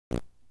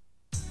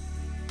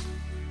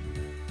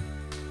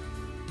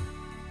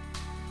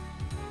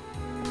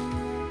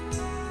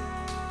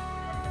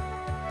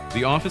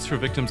The Office for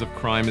Victims of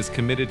Crime is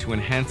committed to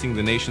enhancing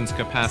the nation's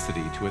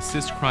capacity to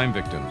assist crime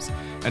victims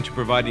and to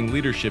providing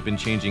leadership in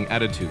changing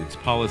attitudes,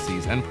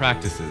 policies, and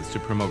practices to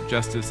promote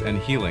justice and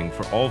healing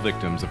for all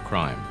victims of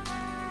crime.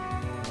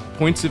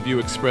 Points of view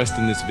expressed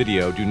in this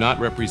video do not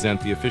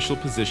represent the official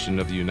position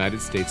of the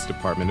United States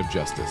Department of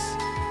Justice.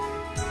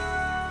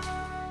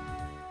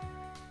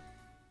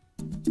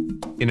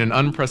 In an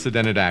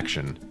unprecedented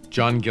action,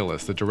 John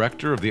Gillis, the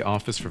director of the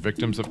Office for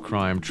Victims of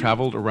Crime,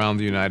 traveled around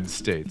the United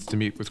States to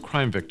meet with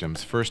crime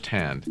victims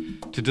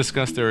firsthand to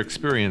discuss their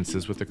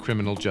experiences with the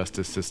criminal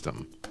justice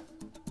system.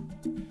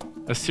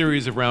 A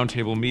series of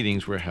roundtable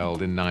meetings were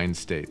held in 9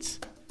 states,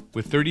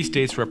 with 30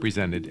 states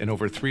represented and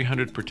over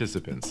 300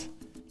 participants.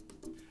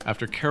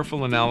 After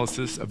careful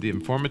analysis of the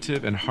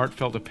informative and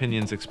heartfelt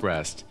opinions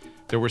expressed,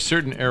 there were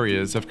certain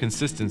areas of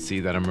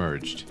consistency that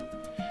emerged.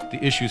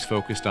 The issues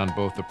focused on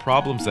both the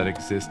problems that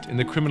exist in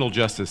the criminal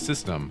justice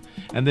system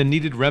and the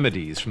needed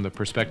remedies from the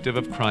perspective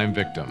of crime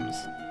victims.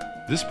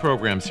 This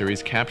program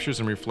series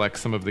captures and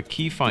reflects some of the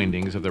key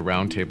findings of the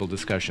roundtable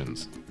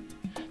discussions.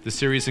 The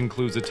series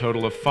includes a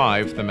total of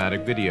 5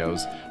 thematic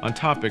videos on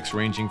topics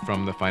ranging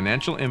from the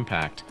financial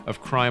impact of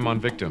crime on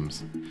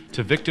victims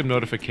to victim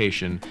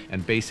notification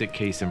and basic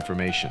case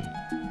information.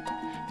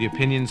 The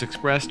opinions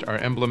expressed are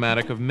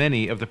emblematic of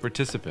many of the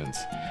participants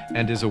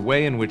and is a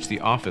way in which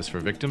the Office for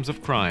Victims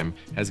of Crime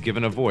has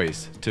given a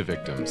voice to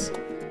victims.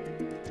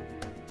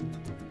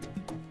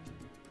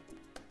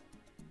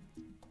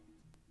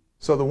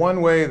 So the one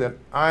way that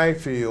I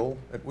feel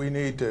that we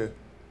need to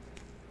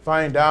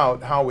find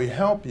out how we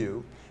help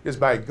you is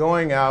by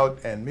going out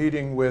and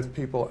meeting with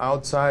people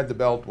outside the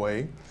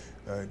Beltway,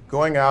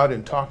 going out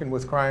and talking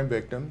with crime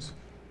victims,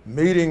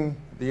 meeting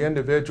the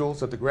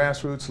individuals at the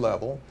grassroots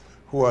level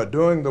who are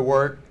doing the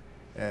work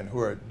and who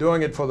are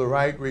doing it for the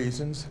right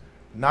reasons,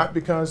 not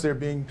because they're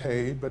being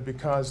paid, but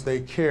because they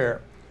care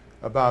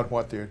about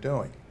what they're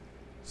doing.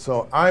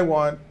 So I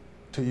want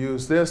to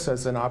use this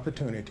as an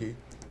opportunity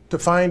to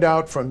find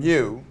out from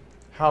you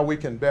how we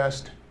can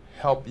best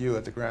help you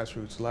at the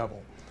grassroots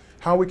level,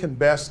 how we can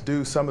best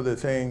do some of the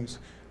things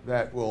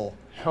that will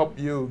help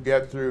you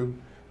get through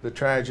the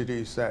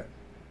tragedies that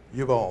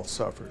you've all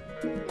suffered.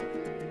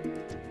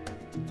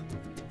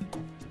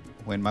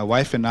 When my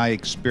wife and I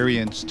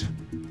experienced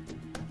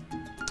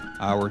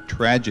our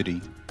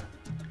tragedy,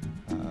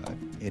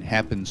 it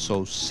happened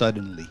so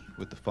suddenly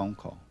with the phone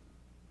call.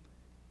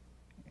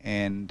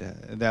 And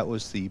that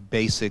was the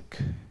basic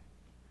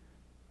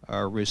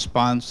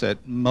response that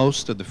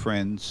most of the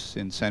friends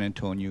in San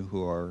Antonio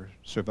who are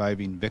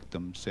surviving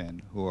victims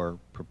and who are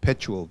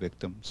perpetual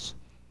victims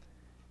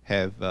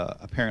have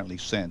apparently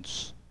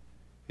sensed,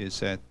 is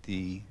that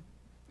the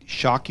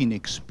shocking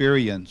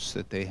experience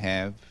that they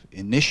have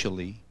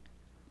initially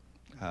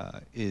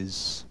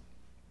is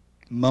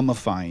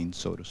mummifying,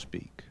 so to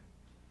speak.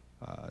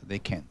 They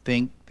can't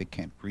think, they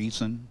can't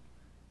reason,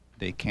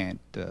 they can't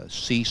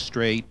see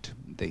straight,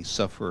 they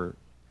suffer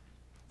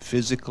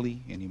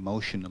physically and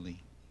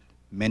emotionally,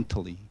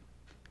 mentally.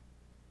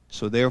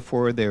 So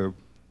therefore their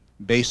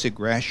basic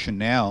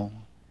rationale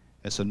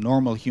as a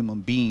normal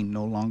human being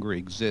no longer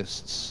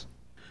exists.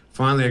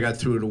 Finally I got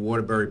through to the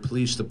Waterbury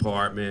Police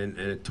Department,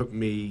 and it took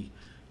me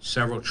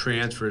several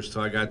transfers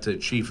till I got to the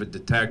Chief of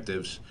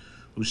Detectives,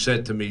 who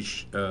said to me,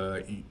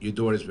 your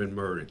daughter's been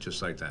murdered,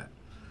 just like that.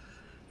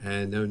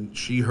 And then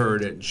she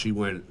heard it and she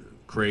went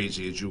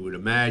crazy, as you would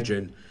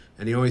imagine.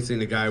 And the only thing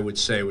the guy would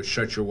say was,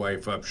 shut your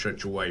wife up,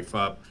 shut your wife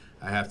up.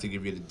 I have to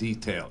give you the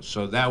details.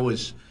 So that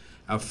was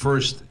our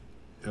first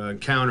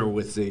encounter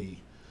with the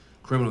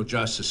criminal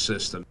justice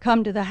system.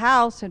 Come to the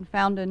house and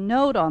found a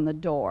note on the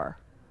door.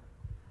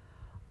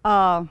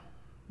 Now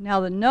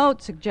the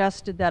note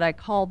suggested that I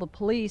call the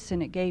police,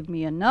 and it gave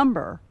me a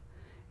number.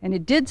 And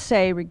it did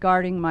say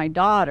regarding my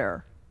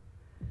daughter.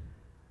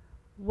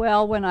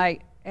 Well,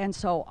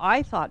 so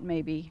I thought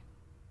maybe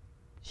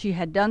she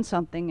had done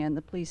something and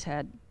the police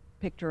had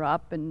picked her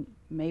up, and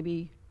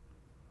maybe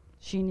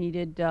she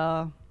needed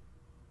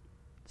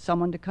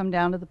someone to come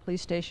down to the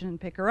police station and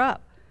pick her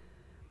up.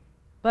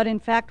 But in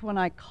fact, when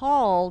I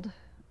called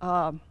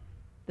the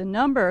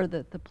number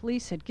that the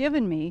police had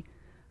given me,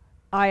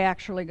 I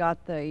actually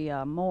got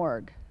the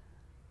morgue.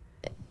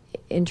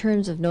 In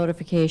terms of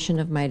notification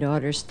of my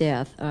daughter's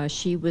death,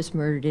 she was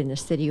murdered in a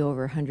city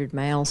over 100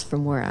 miles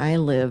from where I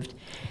lived,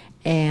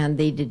 and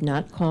they did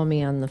not call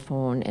me on the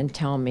phone and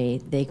tell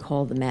me. They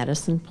called the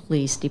Madison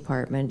Police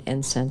Department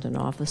and sent an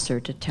officer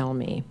to tell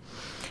me,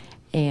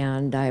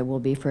 and I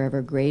will be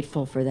forever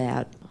grateful for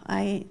that.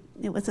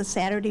 It was a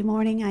Saturday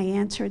morning. I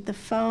answered the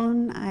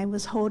phone. I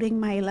was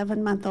holding my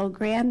 11-month-old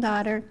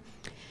granddaughter,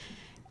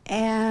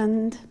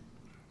 and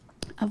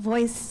a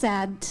voice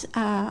said,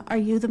 are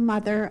you the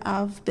mother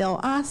of Bill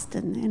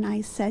Austin? And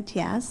I said,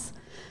 yes.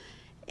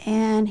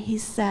 And he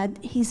said,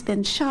 he's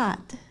been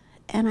shot.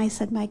 And I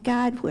said, my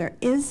God, where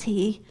is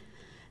he?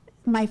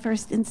 My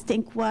first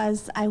instinct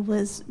was I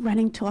was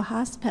running to a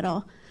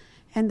hospital.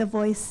 And the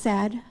voice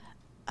said,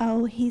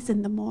 oh, he's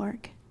in the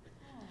morgue.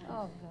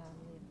 Oh,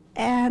 God.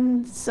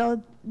 And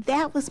so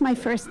that was my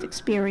first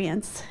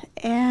experience,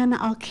 and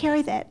I'll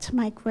carry that to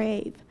my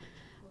grave.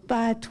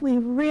 But we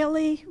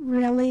really,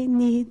 really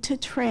need to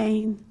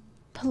train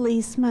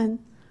policemen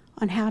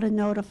on how to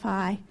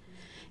notify.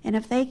 And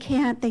if they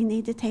can't, they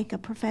need to take a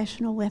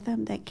professional with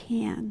them that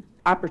can.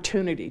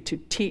 Opportunity to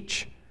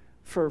teach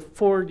for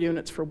 4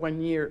 units for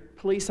 1 year,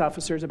 police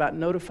officers about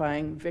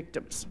notifying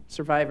victims,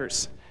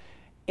 survivors.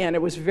 And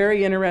it was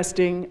very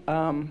interesting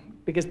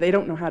because they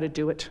don't know how to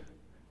do it.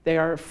 They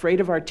are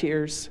afraid of our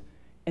tears,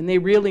 and they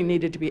really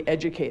needed to be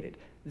educated.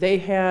 They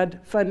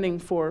had funding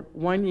for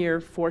 1 year,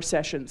 4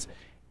 sessions,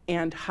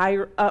 and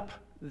higher up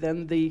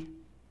than the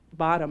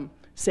bottom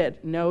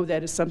said, no,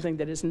 that is something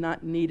that is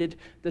not needed.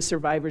 The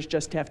survivors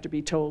just have to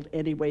be told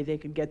any way they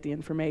can get the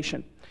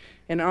information.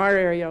 In our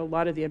area, a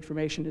lot of the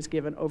information is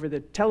given over the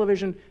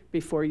television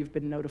before you've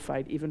been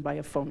notified, even by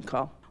a phone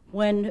call.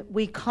 When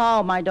we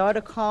called, my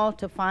daughter called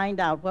to find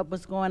out what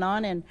was going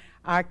on in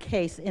our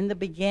case in the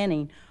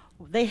beginning.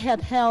 They had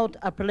held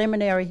a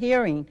preliminary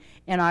hearing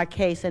in our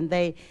case, and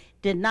they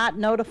did not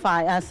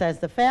notify us as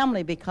the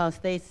family because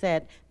they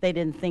said they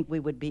didn't think we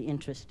would be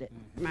interested.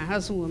 My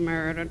husband was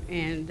murdered,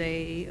 and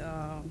they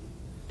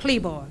plea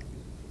bargained.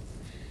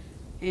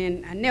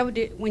 And I never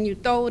did, when you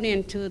throw it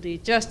into the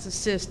justice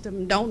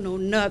system, don't know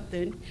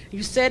nothing,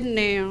 you sitting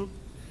there,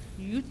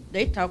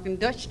 they talking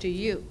Dutch to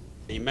you.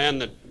 The man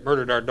that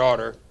murdered our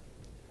daughter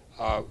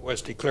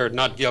was declared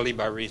not guilty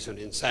by reason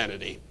of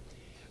insanity.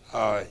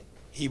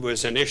 He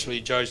was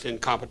initially judged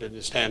incompetent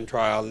to stand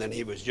trial, and then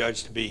he was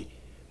judged to be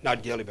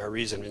not guilty by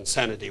reason of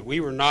insanity. We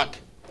were not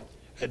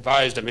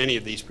advised of any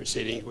of these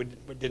proceedings. We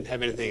didn't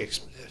have anything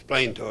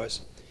explained to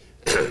us.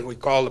 We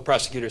called the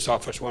prosecutor's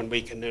office one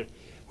week, and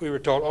we were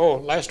told, oh,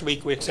 last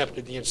week we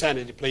accepted the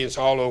insanity plea, it's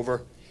all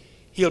over.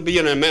 He'll be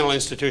in a mental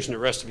institution the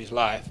rest of his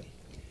life.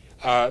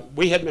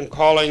 We had been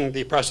calling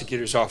the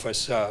prosecutor's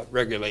office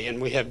regularly,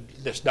 and we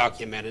have this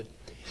documented.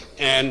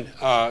 And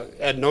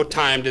at no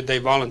time did they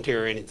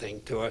volunteer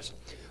anything to us.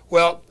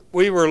 Well,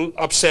 we were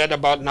upset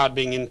about not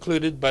being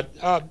included, but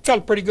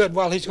felt pretty good.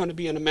 Well, he's going to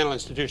be in a mental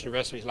institution the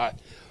rest of his life.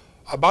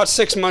 About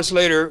 6 months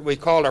later, we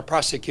called our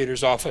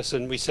prosecutor's office,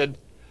 and we said,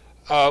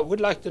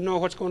 we'd like to know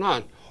what's going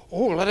on.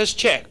 Oh, let us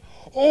check.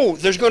 Oh,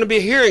 there's going to be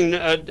a hearing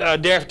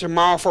day after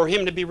tomorrow for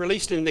him to be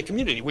released in the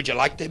community. Would you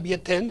like to be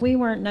attended? We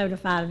weren't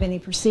notified of any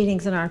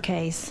proceedings in our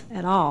case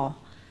at all.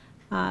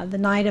 The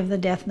night of the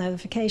death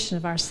notification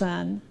of our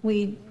son,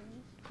 we,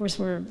 of course,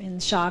 were in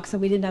shock, so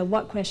we didn't know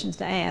what questions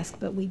to ask,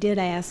 but we did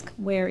ask,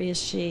 where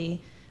is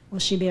she? Will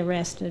she be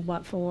arrested?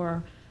 What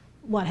for?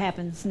 What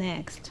happens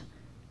next?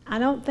 I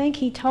don't think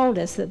he told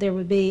us that there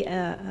would be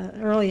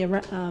an early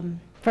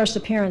first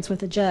appearance with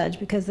the judge,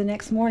 because the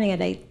next morning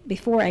at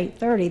before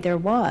 8:30 there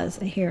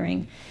was a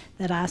hearing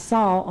that I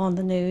saw on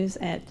the news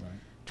at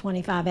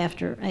 25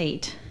 after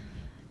 8,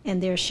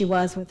 and there she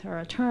was with her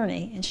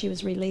attorney, and she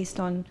was released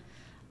on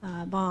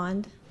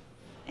bond.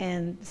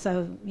 And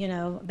so, you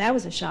know, that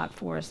was a shock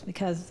for us,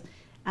 because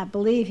I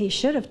believe he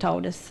should have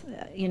told us,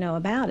 you know,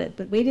 about it,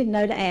 but we didn't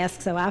know to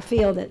ask. So I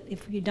feel that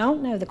if you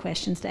don't know the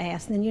questions to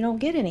ask, then you don't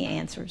get any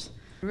answers.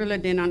 I really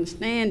didn't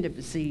understand the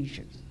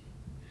procedures,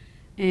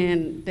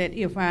 and that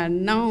if I had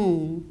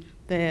known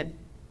that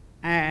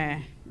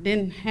I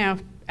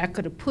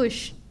could have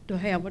pushed to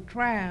have a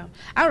trial,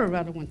 I would have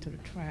rather went to the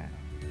trial.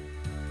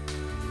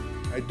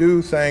 I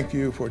do thank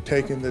you for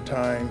taking the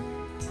time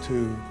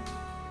to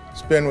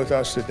spend with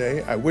us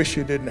today. I wish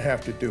you didn't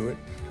have to do it.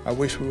 I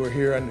wish we were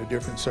here under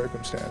different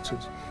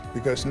circumstances,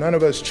 because none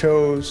of us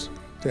chose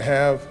to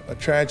have a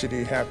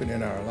tragedy happen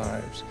in our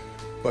lives.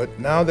 But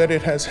now that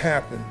it has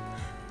happened,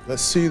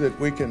 let's see if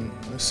we can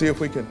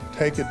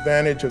take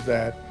advantage of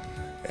that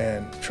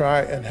and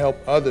try and help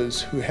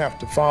others who have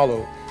to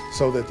follow,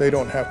 so that they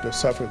don't have to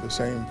suffer the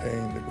same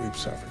pain that we've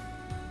suffered.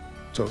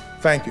 So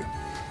thank you.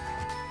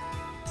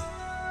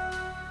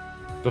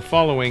 The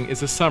following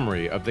is a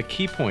summary of the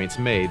key points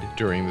made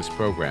during this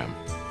program.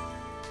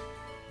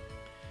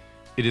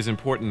 It is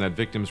important that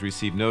victims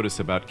receive notice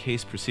about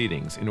case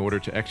proceedings in order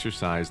to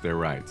exercise their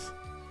rights.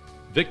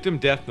 Victim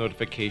death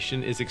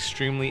notification is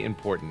extremely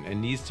important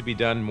and needs to be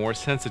done more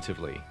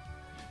sensitively.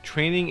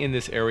 Training in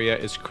this area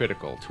is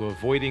critical to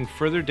avoiding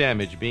further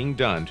damage being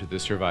done to the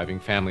surviving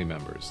family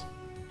members.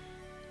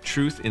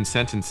 Truth in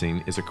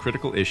sentencing is a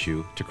critical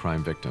issue to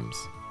crime victims.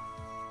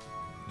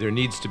 There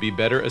needs to be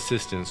better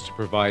assistance to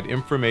provide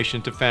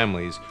information to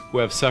families who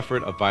have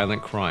suffered a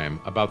violent crime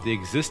about the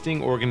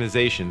existing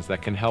organizations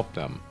that can help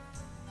them.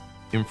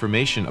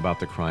 Information about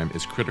the crime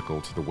is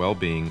critical to the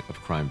well-being of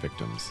crime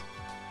victims.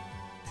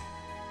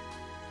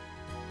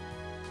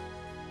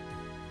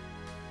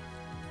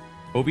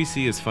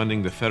 OVC is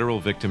funding the Federal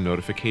Victim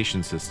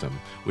Notification System,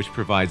 which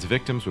provides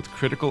victims with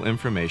critical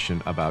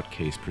information about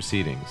case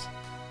proceedings.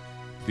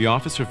 The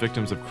Office for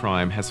Victims of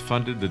Crime has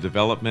funded the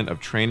development of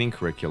training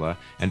curricula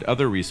and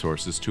other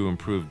resources to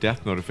improve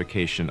death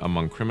notification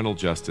among criminal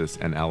justice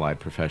and allied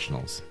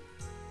professionals.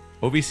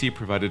 OVC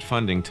provided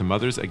funding to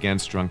Mothers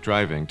Against Drunk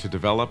Driving to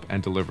develop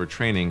and deliver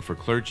training for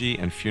clergy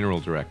and funeral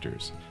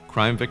directors,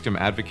 crime victim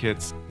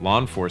advocates, law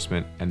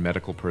enforcement, and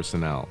medical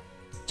personnel.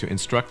 to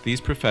instruct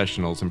these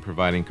professionals in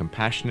providing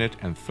compassionate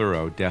and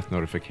thorough death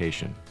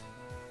notification.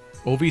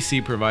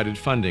 OVC provided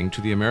funding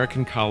to the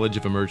American College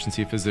of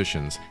Emergency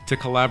Physicians to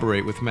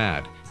collaborate with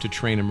MAD to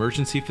train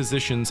emergency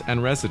physicians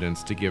and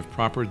residents to give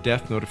proper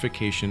death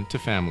notification to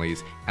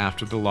families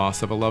after the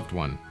loss of a loved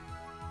one.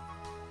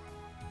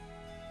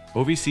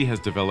 OVC has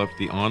developed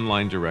the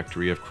online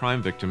directory of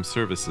crime victim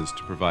services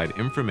to provide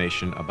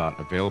information about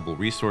available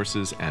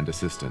resources and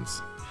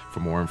assistance.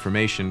 For more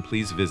information,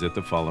 please visit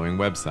the following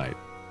website: